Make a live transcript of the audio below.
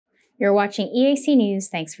You're watching EAC News.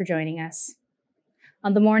 Thanks for joining us.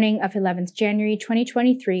 On the morning of 11th January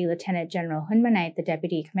 2023, Lieutenant General Hun Manet, the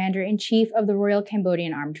Deputy Commander-in-Chief of the Royal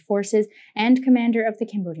Cambodian Armed Forces and Commander of the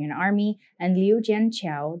Cambodian Army, and Liu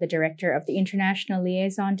Jianqiao, the Director of the International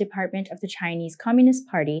Liaison Department of the Chinese Communist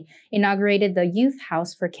Party, inaugurated the Youth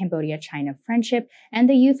House for Cambodia-China Friendship and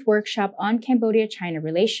the Youth Workshop on Cambodia-China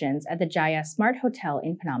Relations at the Jaya Smart Hotel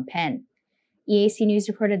in Phnom Penh. EAC News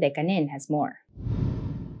reporter Dekanin has more.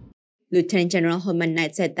 Lieutenant General Hun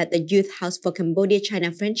Manet said that the Youth House for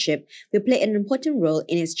Cambodia-China Friendship will play an important role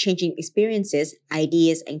in exchanging experiences,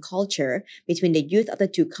 ideas, and culture between the youth of the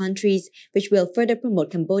two countries, which will further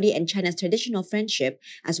promote Cambodia and China's traditional friendship,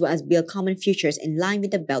 as well as build common futures in line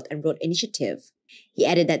with the Belt and Road Initiative. He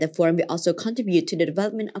added that the forum will also contribute to the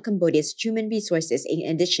development of Cambodia's human resources in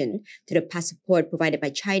addition to the past support provided by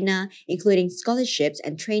China, including scholarships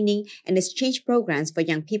and training and exchange programs for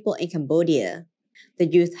young people in Cambodia. The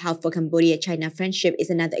Youth House for Cambodia-China Friendship is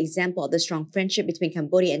another example of the strong friendship between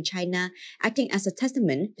Cambodia and China, acting as a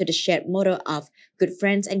testament to the shared motto of good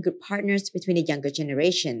friends and good partners between the younger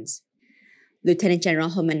generations. Lieutenant General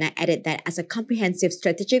Hun Manet added that as a comprehensive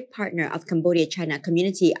strategic partner of Cambodia-China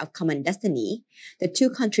community of common destiny, the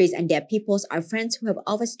two countries and their peoples are friends who have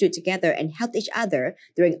always stood together and helped each other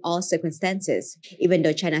during all circumstances. Even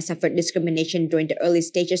though China suffered discrimination during the early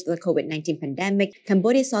stages of the COVID-19 pandemic,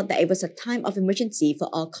 Cambodia saw that it was a time of emergency for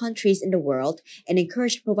all countries in the world and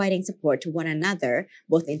encouraged providing support to one another,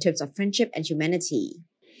 both in terms of friendship and humanity.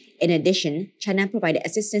 In addition, China provided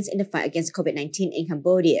assistance in the fight against COVID-19 in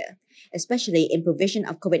Cambodia, especially in provision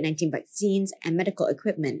of COVID-19 vaccines and medical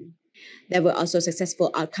equipment. There were also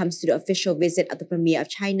successful outcomes to the official visit of the Premier of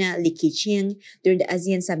China, Li Keqiang, during the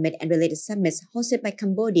ASEAN Summit and related summits hosted by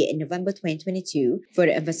Cambodia in November 2022,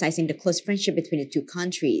 further emphasizing the close friendship between the two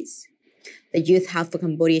countries. The Youth House for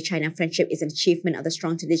Cambodia-China Friendship is an achievement of the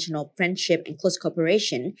strong traditional friendship and close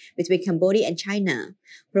cooperation between Cambodia and China,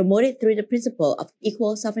 promoted through the principle of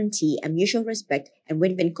equal sovereignty and mutual respect and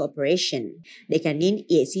win-win cooperation. Dekanin,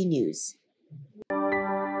 EAC News.